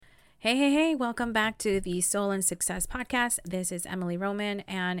Hey, welcome back to the Soul and Success podcast. This is Emely Roman,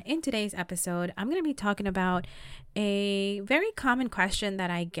 and in today's episode, I'm going to be talking about a very common question that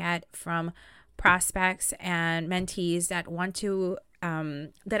I get from prospects and mentees that want to,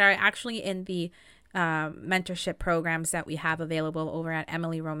 that are actually in the mentorship programs that we have available over at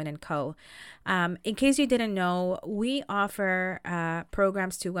Emely Roman and Co. In case you didn't know, we offer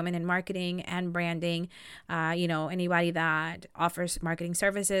programs to women in marketing and branding. Anybody that offers marketing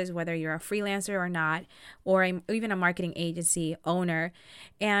services, whether you're a freelancer or not, or even a marketing agency owner.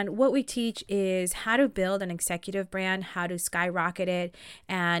 And what we teach is how to build an executive brand, how to skyrocket it,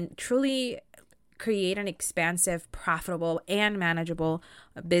 and truly create an expansive, profitable, and manageable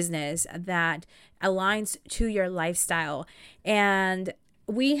business that aligns to your lifestyle. And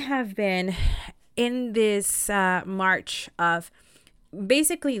we have been in this march of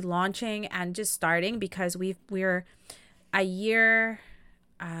basically launching and just starting because we're a year,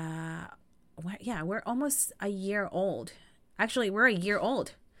 we're almost a year old. Actually, we're a year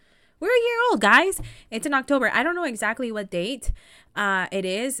old. We're a year old, guys. It's in October. I don't know exactly what date it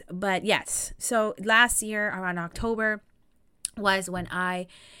is, but yes. So last year around October was when I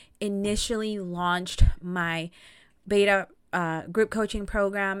initially launched my beta group coaching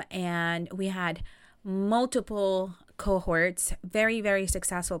program, and we had multiple cohorts, very, very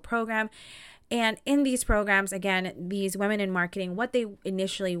successful program. And in these programs, again, these women in marketing, what they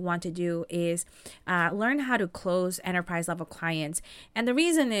initially want to do is learn how to close enterprise level clients. And the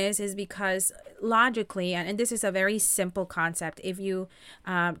reason is because logically, and this is a very simple concept, if you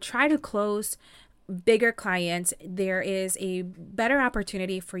try to close bigger clients, there is a better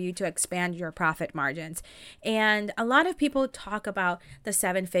opportunity for you to expand your profit margins. And a lot of people talk about the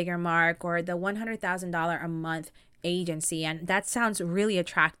 7-figure mark or the $100,000 a month agency, and that sounds really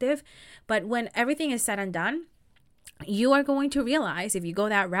attractive. But when everything is said and done, you are going to realize, if you go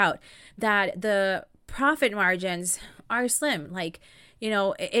that route, that the profit margins are slim.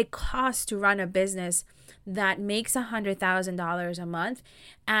 It costs to run a business that makes $100,000 a month,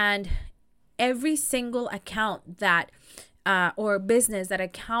 and every single account that or business that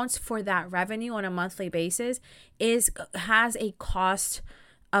accounts for that revenue on a monthly basis has a cost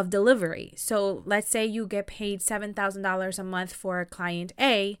of delivery. So let's say you get paid $7,000 a month for client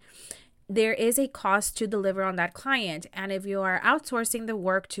A. There is a cost to deliver on that client. And if you are outsourcing the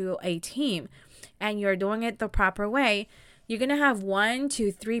work to a team and you're doing it the proper way, you're going to have 1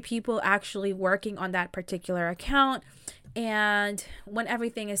 to 3 people actually working on that particular account. And when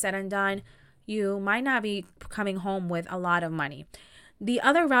everything is said and done, you might not be coming home with a lot of money. The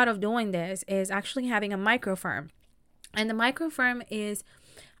other route of doing this is actually having a micro firm. And the micro firm is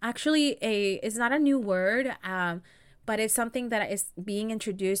actually it's not a new word, but it's something that is being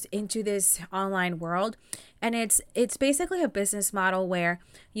introduced into this online world. And it's basically a business model where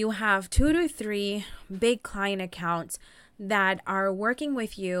you have 2 to 3 big client accounts that are working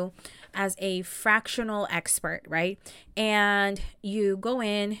with you as a fractional expert, right? And you go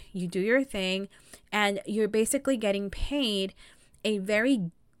in, you do your thing, and you're basically getting paid a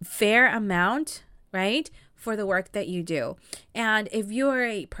very fair amount, right, for the work that you do. And if you are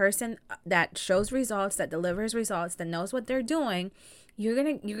a person that shows results, that delivers results, that knows what they're doing, you're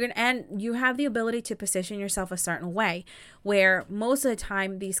gonna and you have the ability to position yourself a certain way, where most of the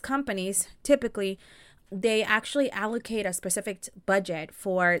time these companies typically they actually allocate a specific budget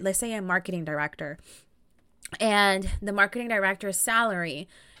for, let's say, a marketing director, and the marketing director's salary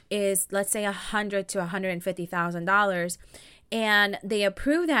is, let's say, $100,000 to $150,000. And they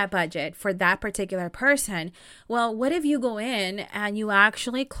approve that budget for that particular person. Well, what if you go in and you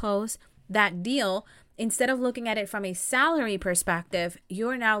actually close that deal? Instead of looking at it from a salary perspective,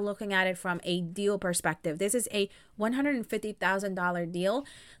 you're now looking at it from a deal perspective. This is a $150,000 deal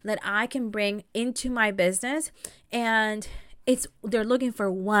that I can bring into my business, and they're looking for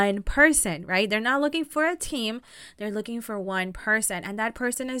one person, right? They're not looking for a team. They're looking for one person, and that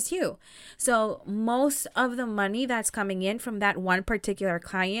person is you. So most of the money that's coming in from that one particular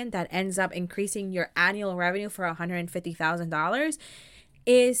client that ends up increasing your annual revenue for $150,000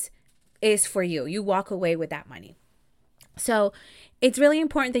 is for you. You walk away with that money. So it's really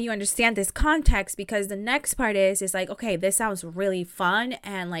important that you understand this context, because the next part is like, okay, this sounds really fun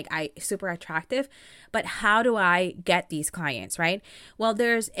and super attractive, but how do I get these clients, right? Well,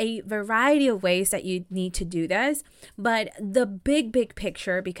 there's a variety of ways that you need to do this, but the big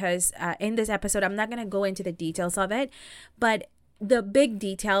picture, because in this episode, I'm not going to go into the details of it, but the big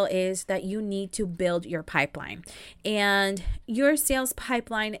detail is that you need to build your pipeline. And your sales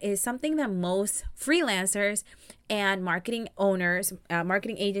pipeline is something that most freelancers and marketing owners,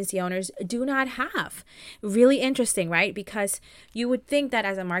 marketing agency owners do not have. Really interesting, right? Because you would think that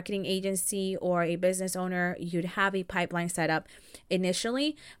as a marketing agency or a business owner, you'd have a pipeline set up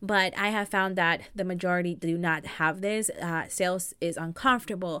initially, but I have found that the majority do not have this. Sales is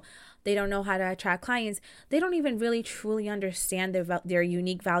uncomfortable. They don't know how to attract clients. They don't even really truly understand their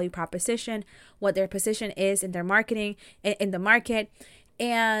unique value proposition, what their position is in their marketing, in the market,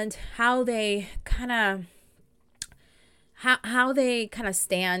 and how they kind of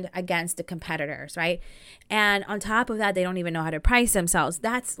stand against the competitors, right? And on top of that, they don't even know how to price themselves.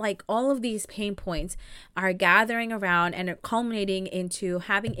 That's like all of these pain points are gathering around and are culminating into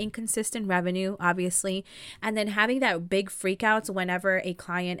having inconsistent revenue, obviously, and then having that big freakouts whenever a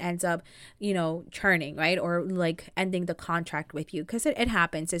client ends up, churning, right? Or like ending the contract with you, because it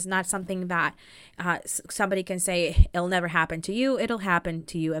happens. It's not something that somebody can say it'll never happen to you. It'll happen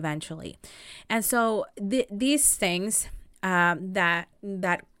to you eventually. And so these things that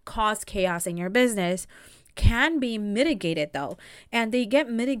cause chaos in your business can be mitigated though. And they get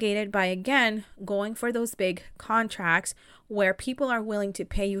mitigated by, again, going for those big contracts where people are willing to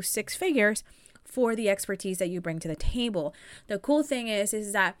pay you six figures for the expertise that you bring to the table. The cool thing is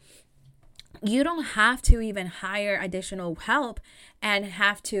that you don't have to even hire additional help and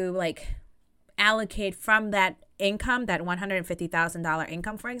have to like allocate from that income, that $150,000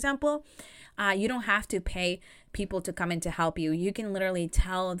 income, for example. You don't have to pay people to come in to help you. You can literally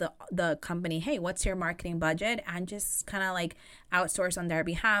tell the company, hey, what's your marketing budget? And just kind of like outsource on their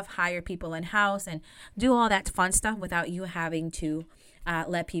behalf, hire people in-house and do all that fun stuff without you having to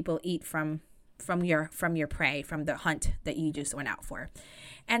let people eat from your prey, from the hunt that you just went out for.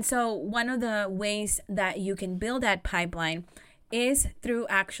 And so one of the ways that you can build that pipeline is through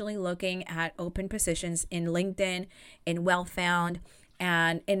actually looking at open positions in LinkedIn, in Well-Found,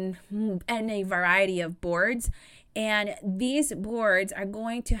 and in a variety of boards. And these boards are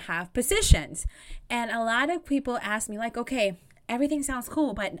going to have positions. And a lot of people ask me like, okay, everything sounds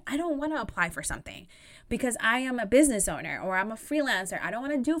cool, but I don't want to apply for something because I am a business owner or I'm a freelancer. I don't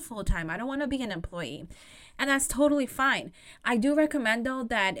want to do full-time. I don't want to be an employee. And that's totally fine. I do recommend though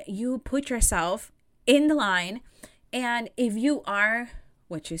that you put yourself in the line. And if you are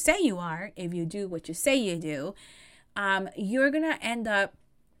what you say you are, if you do what you say you do, you're going to end up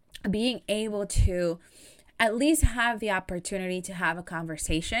being able to at least have the opportunity to have a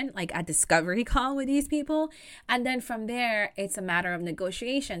conversation, like a discovery call with these people. And then from there, it's a matter of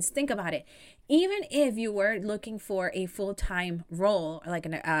negotiations. Think about it. Even if you were looking for a full-time role, like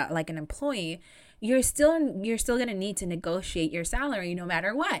an employee, you're still going to need to negotiate your salary no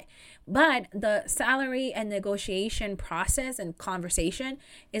matter what. But the salary and negotiation process and conversation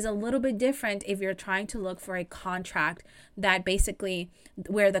is a little bit different if you're trying to look for a contract that basically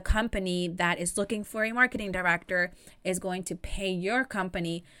where the company that is looking for a marketing director is going to pay your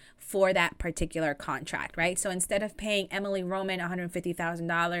company for that particular contract, right? So instead of paying Emely Roman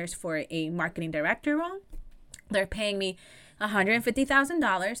 $150,000 for a marketing director role, they're paying me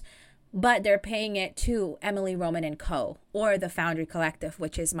 $150,000. But they're paying it to Emely Roman and Co. or the Foundry Collective,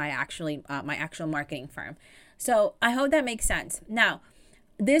 which is my actual marketing firm. So I hope that makes sense. Now,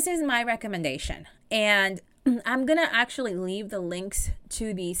 this is my recommendation, and I'm gonna actually leave the links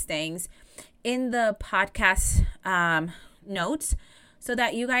to these things in the podcast notes so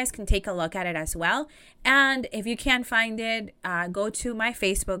that you guys can take a look at it as well. And if you can't find it, go to my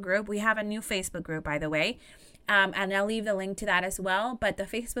Facebook group. We have a new Facebook group, by the way. And I'll leave the link to that as well. But the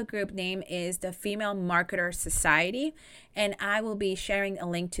Facebook group name is the Female Marketer Society. And I will be sharing a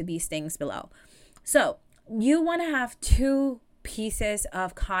link to these things below. So you want to have two pieces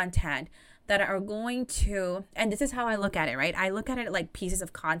of content that are going to, and this is how I look at it, right? I look at it like pieces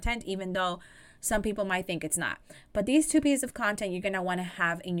of content, even though some people might think it's not. But these two pieces of content you're going to want to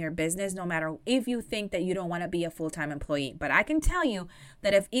have in your business, no matter if you think that you don't want to be a full-time employee. But I can tell you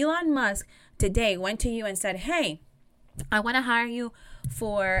that if Elon Musk today went to you and said, hey, I want to hire you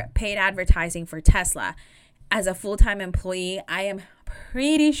for paid advertising for Tesla as a full-time employee, I am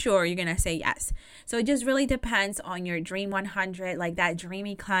pretty sure you're going to say yes. So it just really depends on your Dream 100, like that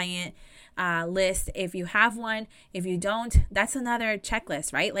dreamy client list. If you have one, if you don't, that's another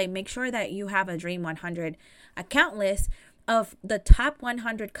checklist, right? Like make sure that you have a Dream 100 account list of the top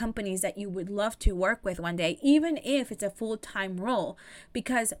 100 companies that you would love to work with one day, even if it's a full-time role,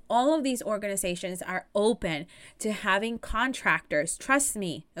 because all of these organizations are open to having contractors. Trust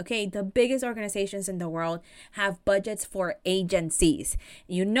me, okay? The biggest organizations in the world have budgets for agencies.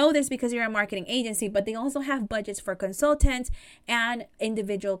 You know this because you're a marketing agency, but they also have budgets for consultants and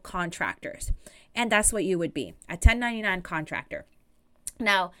individual contractors. And that's what you would be, a 1099 contractor.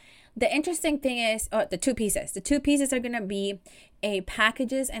 Now, the interesting thing is the two pieces. The two pieces are going to be a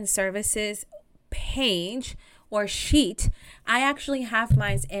packages and services page or sheet. I actually have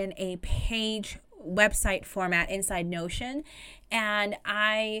mine in a page website format inside Notion. And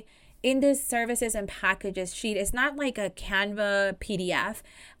in this services and packages sheet, it's not like a Canva PDF,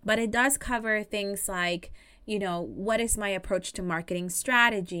 but it does cover things like, what is my approach to marketing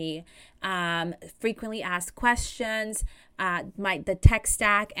strategy, frequently asked questions, the tech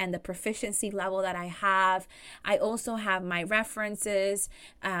stack and the proficiency level that I have. I also have my references.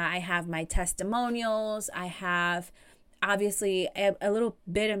 I have my testimonials. I have obviously a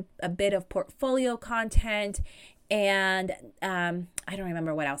bit of portfolio content, and I don't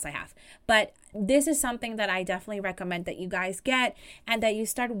remember what else I have. But this is something that I definitely recommend that you guys get and that you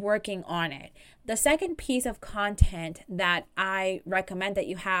start working on it. The second piece of content that I recommend that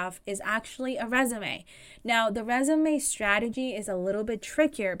you have is actually a resume. Now, the resume strategy is a little bit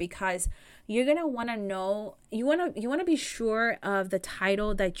trickier because you're going to want to know, you want to be sure of the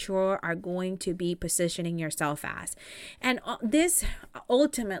title that you are going to be positioning yourself as. And this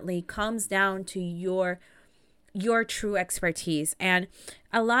ultimately comes down to your true expertise. And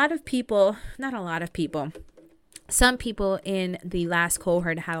some people in the last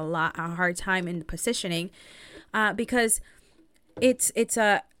cohort had a hard time in positioning because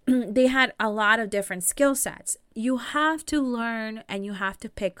they had a lot of different skill sets. You have to learn and you have to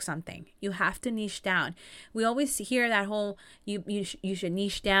pick something. You have to niche down. We always hear that whole you should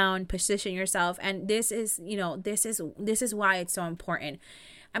niche down, position yourself, and this is why it's so important.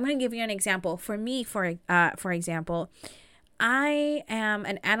 I'm going to give you an example. For me, for example, I am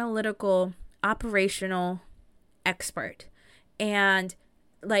an analytical operational expert, and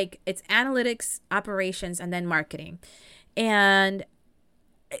it's analytics, operations, and then marketing. And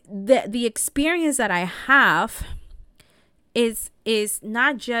the experience that I have is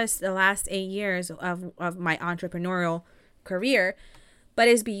not just the last 8 years of my entrepreneurial career, but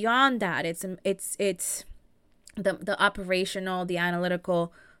is beyond that. It's the operational, the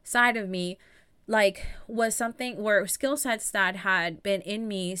analytical side of me, was something where skill sets that had been in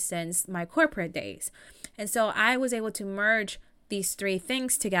me since my corporate days. And so I was able to merge these three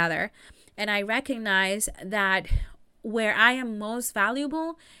things together. And I recognize that where I am most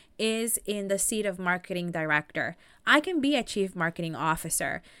valuable is in the seat of marketing director. I can be a chief marketing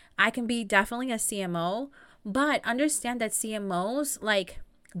officer. I can be definitely a CMO, but understand that CMOs,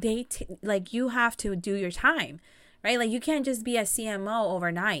 you have to do your time, right? You can't just be a CMO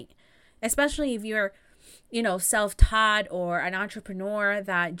overnight, especially if you're, self-taught or an entrepreneur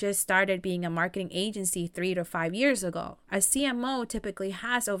that just started being a marketing agency 3 to 5 years ago. A CMO typically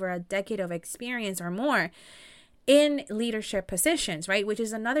has over a decade of experience or more in leadership positions, right? Which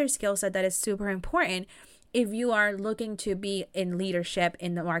is another skill set that is super important if you are looking to be in leadership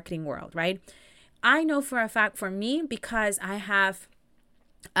in the marketing world, right? I know for a fact for me, because I have,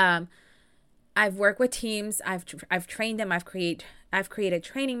 I've worked with teams, I've trained them, I've created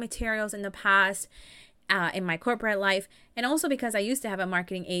training materials in the past, in my corporate life, and also because I used to have a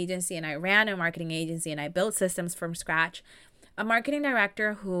marketing agency and I ran a marketing agency and I built systems from scratch. A marketing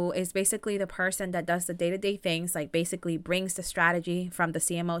director, who is basically the person that does the day-to-day things, basically brings the strategy from the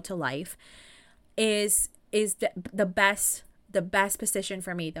CMO to life, is the best position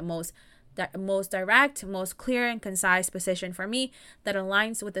for me, the most direct, most clear and concise position for me that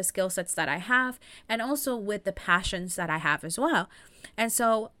aligns with the skill sets that I have and also with the passions that I have as well. And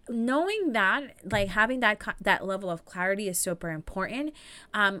so knowing that, having that level of clarity is super important.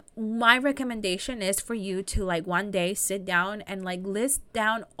 My recommendation is for you to one day sit down and list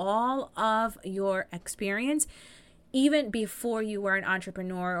down all of your experience, even before you were an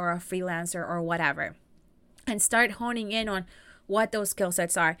entrepreneur or a freelancer or whatever, and start honing in on what those skill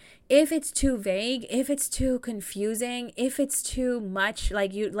sets are. If it's too vague, if it's too confusing, if it's too much,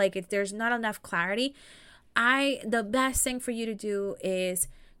 if there's not enough clarity, the best thing for you to do is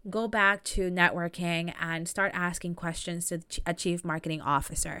go back to networking and start asking questions to a chief marketing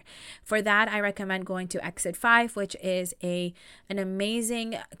officer. For that, I recommend going to Exit 5, which is an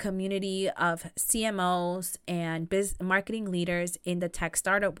amazing community of CMOs and marketing leaders in the tech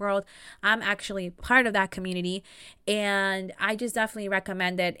startup world. I'm actually part of that community, and I just definitely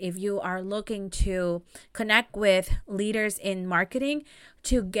recommend it if you are looking to connect with leaders in marketing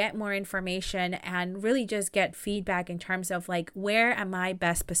to get more information and really just get feedback in terms of like, where am I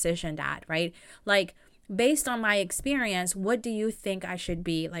best positioned at, right? Like, based on my experience, what do you think I should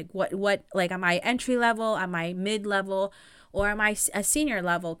be? Like, what like, am I entry level? Am I mid level? Or am I a senior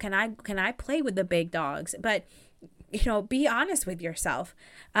level? Can I play with the big dogs? But, be honest with yourself.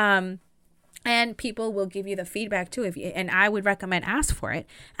 And people will give you the feedback too. And I would recommend ask for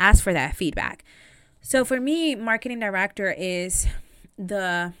that feedback. So for me, marketing director is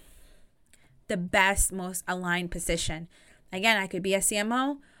the best, most aligned position. Again, I could be a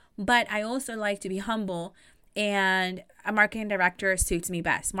CMO, but I also like to be humble, and a marketing director suits me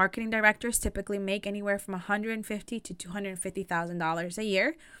best. Marketing directors typically make anywhere from $150,000 to $250,000 a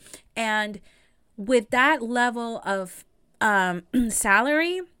year, and with that level of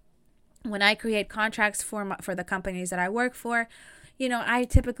salary, when I create contracts for the companies that I work for, I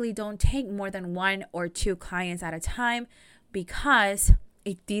typically don't take more than 1 or 2 clients at a time, because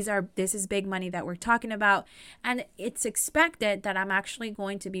this is big money that we're talking about, and it's expected that I'm actually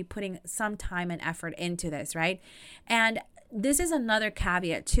going to be putting some time and effort into this, right? And this is another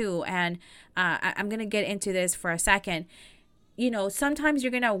caveat too, and I'm going to get into this for a second. Sometimes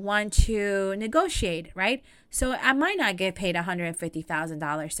you're going to want to negotiate, right? So I might not get paid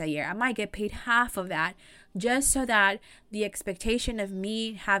 $150,000 a year. I might get paid half of that, just so that the expectation of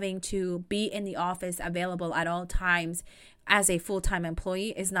me having to be in the office available at all times as a full-time employee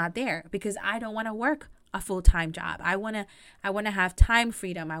is not there, because I don't want to work a full-time job. I want to have time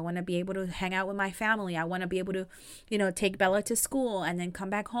freedom. I want to be able to hang out with my family. I want to be able to, take Bella to school and then come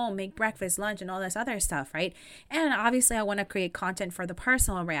back home, make breakfast, lunch, and all this other stuff, right? And obviously I want to create content for the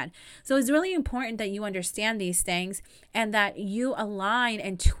personal brand. So it's really important that you understand these things and that you align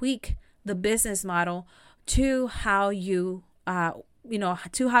and tweak the business model to how you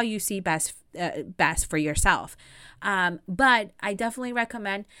see best for yourself. But I definitely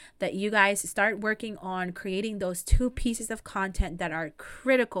recommend that you guys start working on creating those 2 pieces of content that are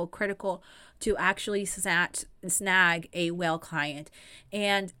critical to actually snag a whale client.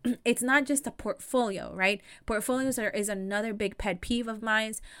 And it's not just a portfolio, right? Portfolios is another big pet peeve of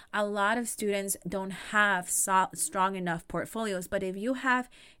mine. A lot of students don't have strong enough portfolios, but if you have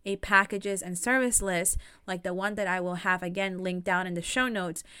a packages and service list, like the one that I will have again linked down in the show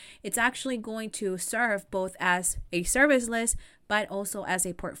notes, it's actually going to serve both as a service list, but also as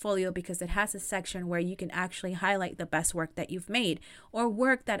a portfolio, because it has a section where you can actually highlight the best work that you've made, or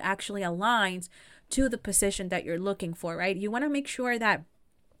work that actually aligns to the position that you're looking for, right? You want to make sure that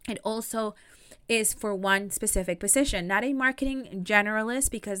it also is for one specific position, not a marketing generalist,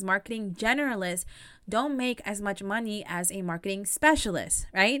 because marketing generalists don't make as much money as a marketing specialist,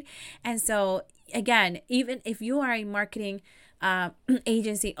 right? And so again, even if you are a marketing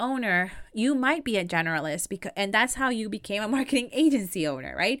agency owner, you might be a generalist, and that's how you became a marketing agency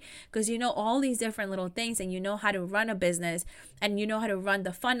owner, right? Because you know all these different little things, and you know how to run a business, and you know how to run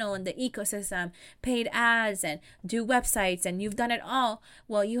the funnel and the ecosystem, paid ads, and do websites, and you've done it all.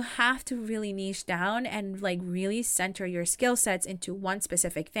 Well, you have to really niche down and like really center your skill sets into one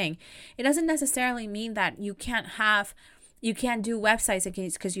specific thing. It doesn't necessarily mean that you can't do websites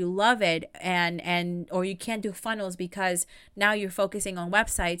because you love it, or you can't do funnels because now you're focusing on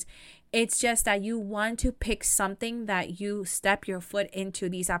websites. It's just that you want to pick something that you step your foot into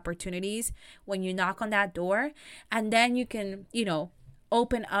these opportunities when you knock on that door, and then you can,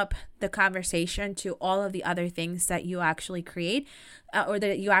 open up the conversation to all of the other things that you actually create or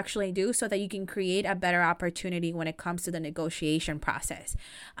that you actually do, so that you can create a better opportunity when it comes to the negotiation process.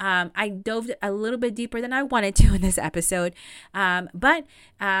 I dove a little bit deeper than I wanted to in this episode, but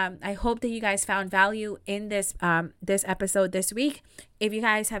I hope that you guys found value in this episode this week. If you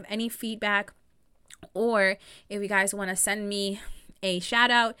guys have any feedback, or if you guys want to send me a shout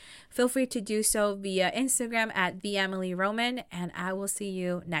out, feel free to do so via Instagram at the Emely Roman, and I will see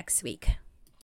you next week.